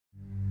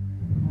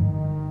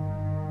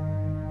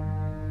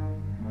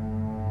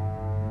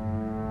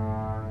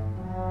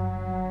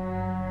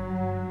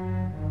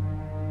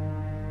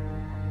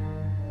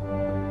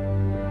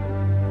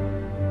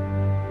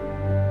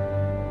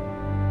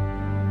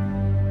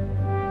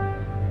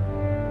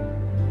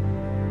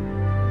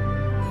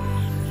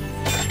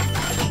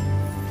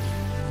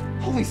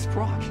Holy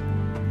Sprock.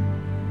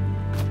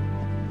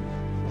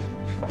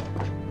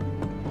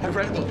 I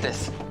read about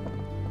this.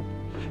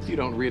 You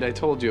don't read, I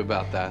told you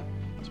about that.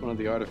 It's one of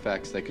the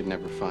artifacts they could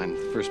never find.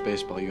 The first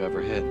baseball you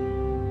ever hit.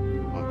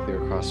 All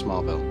clear across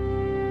Smallville.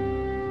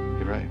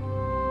 You're right.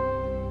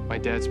 My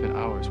dad spent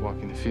hours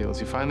walking the fields.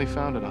 He finally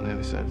found it on the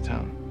other side of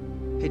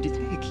town. Hey, do you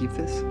think I could keep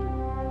this?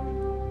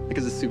 Like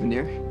as a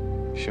souvenir?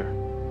 Sure.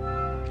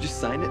 Could you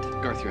sign it?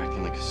 Garth, you're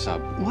acting like a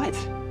sub. What?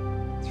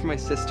 It's for my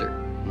sister.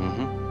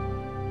 Mm-hmm.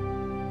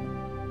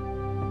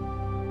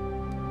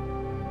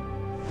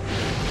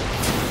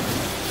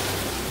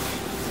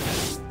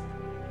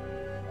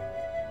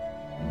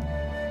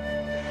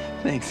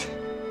 Thanks.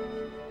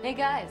 Hey,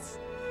 guys.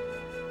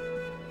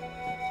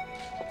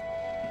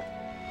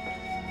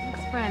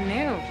 Looks brand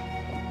new.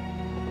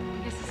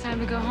 I guess it's time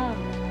to go home.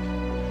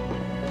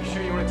 You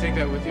sure you want to take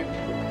that with you?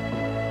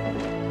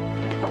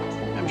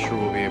 I'm sure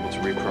we'll be able to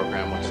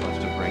reprogram what's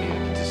left of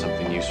Brainiac into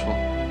something useful.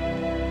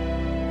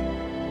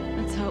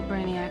 Let's hope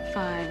Brainiac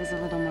 5 is a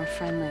little more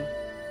friendly.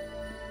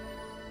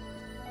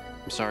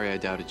 I'm sorry I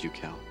doubted you,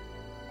 Cal.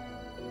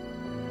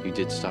 You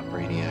did stop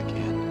Brainiac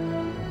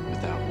and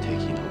without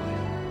taking a life.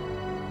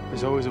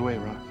 There's always a way,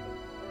 Rock.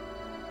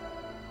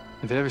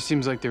 If it ever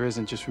seems like there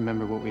isn't, just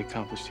remember what we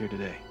accomplished here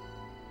today.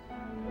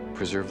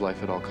 Preserve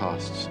life at all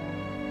costs.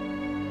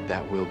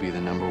 That will be the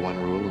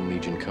 #1 rule in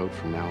Legion Code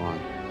from now on.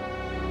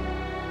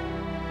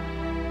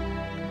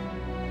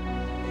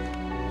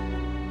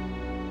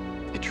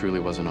 It truly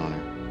was an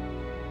honor.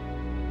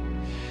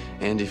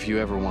 And if you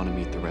ever want to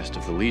meet the rest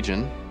of the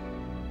Legion,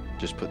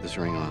 just put this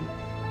ring on.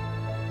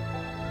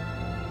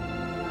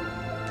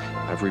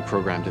 I've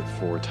reprogrammed it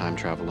for time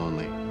travel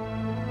only.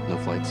 No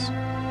flights?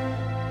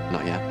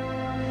 Not yet?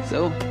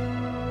 So,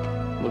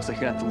 looks like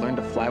you're gonna have to learn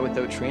to fly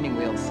without training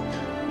wheels.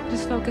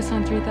 Just focus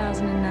on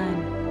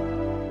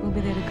 3009. We'll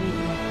be there to greet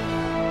you.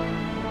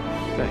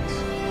 Thanks.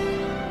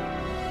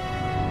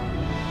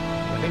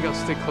 I think I'll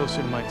stick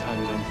closer to my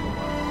time zone for a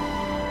while.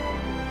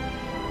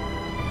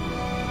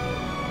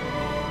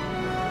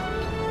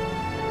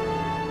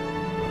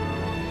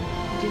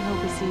 I do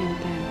hope we see you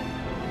again.